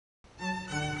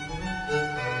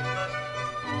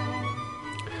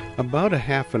About a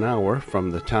half an hour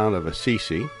from the town of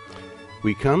Assisi,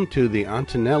 we come to the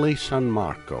Antonelli San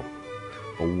Marco,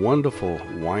 a wonderful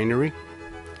winery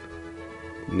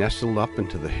nestled up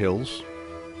into the hills.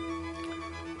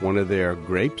 One of their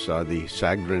grapes are the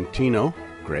Sagrantino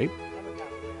grape.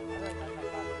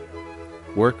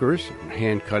 Workers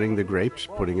hand cutting the grapes,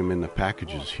 putting them in the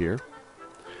packages here.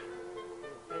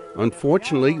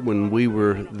 Unfortunately, when we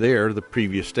were there the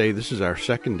previous day, this is our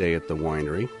second day at the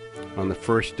winery. On the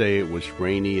first day it was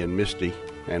rainy and misty,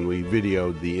 and we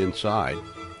videoed the inside.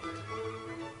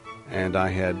 And I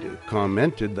had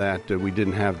commented that we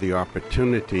didn't have the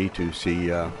opportunity to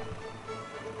see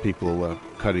people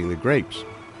cutting the grapes.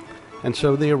 And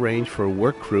so they arranged for a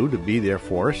work crew to be there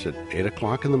for us at 8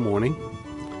 o'clock in the morning.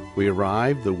 We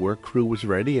arrived, the work crew was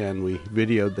ready, and we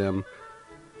videoed them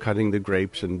cutting the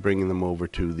grapes and bringing them over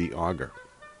to the auger.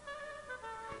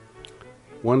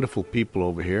 Wonderful people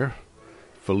over here.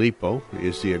 Filippo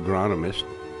is the agronomist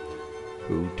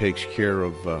who takes care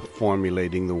of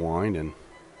formulating the wine and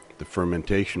the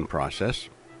fermentation process.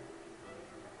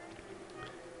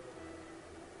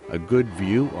 A good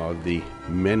view of the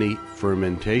many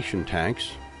fermentation tanks.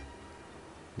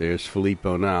 There's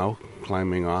Filippo now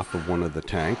climbing off of one of the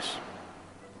tanks.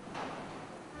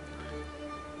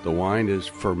 The wine is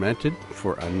fermented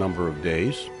for a number of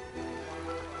days,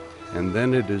 and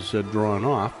then it is drawn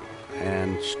off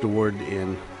and stored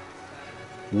in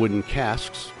wooden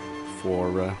casks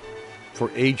for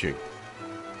aging.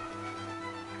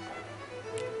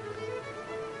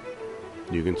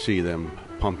 You can see them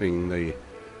pumping the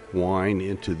wine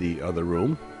into the other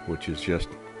room, which is just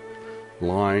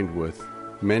lined with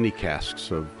many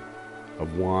casks of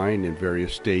wine in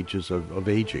various stages of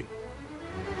aging.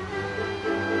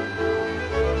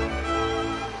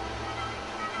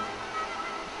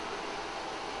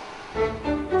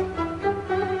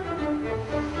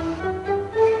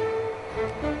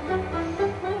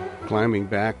 Climbing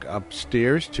back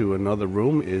upstairs to another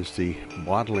room is the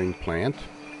bottling plant.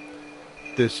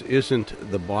 This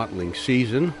isn't the bottling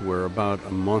season. We're about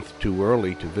a month too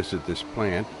early to visit this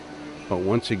plant. But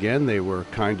once again, they were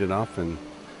kind enough and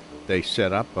they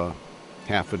set up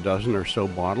half a dozen or so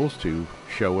bottles to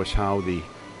show us how the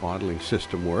bottling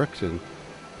system works, and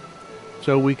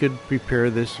so we could prepare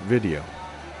this video.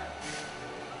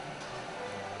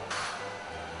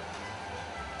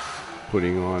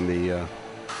 Putting on the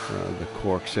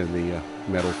corks and the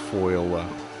metal foil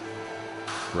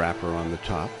wrapper on the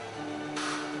top.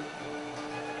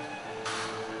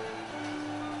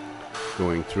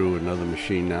 Going through another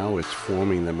machine now, it's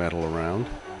forming the metal around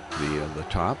the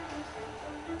top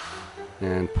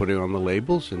and putting on the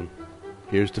labels, and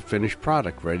here's the finished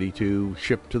product ready to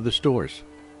ship to the stores.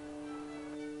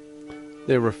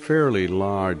 They're a fairly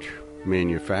large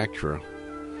manufacturer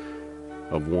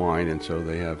of wine, and so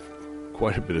they have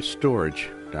quite a bit of storage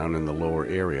down in the lower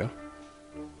area.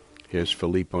 Here's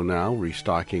Filippo now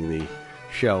restocking the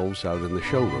shelves out in the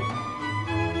showroom.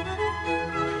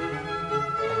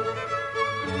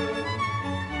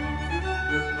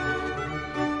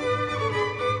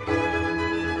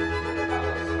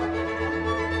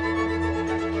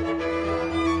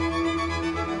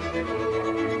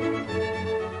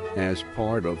 As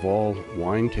part of all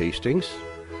wine tastings,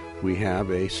 we have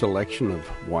a selection of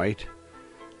white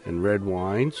and red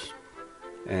wines,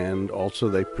 and also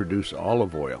they produce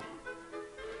olive oil.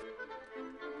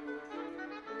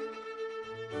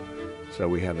 So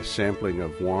we had a sampling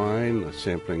of wine, a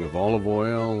sampling of olive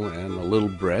oil, and a little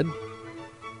bread.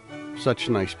 Such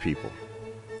nice people.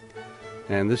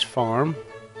 And this farm,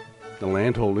 the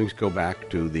land holdings go back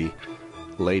to the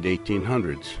late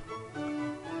 1800s.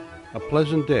 A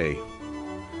pleasant day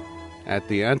at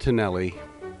the Antonelli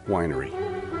Winery.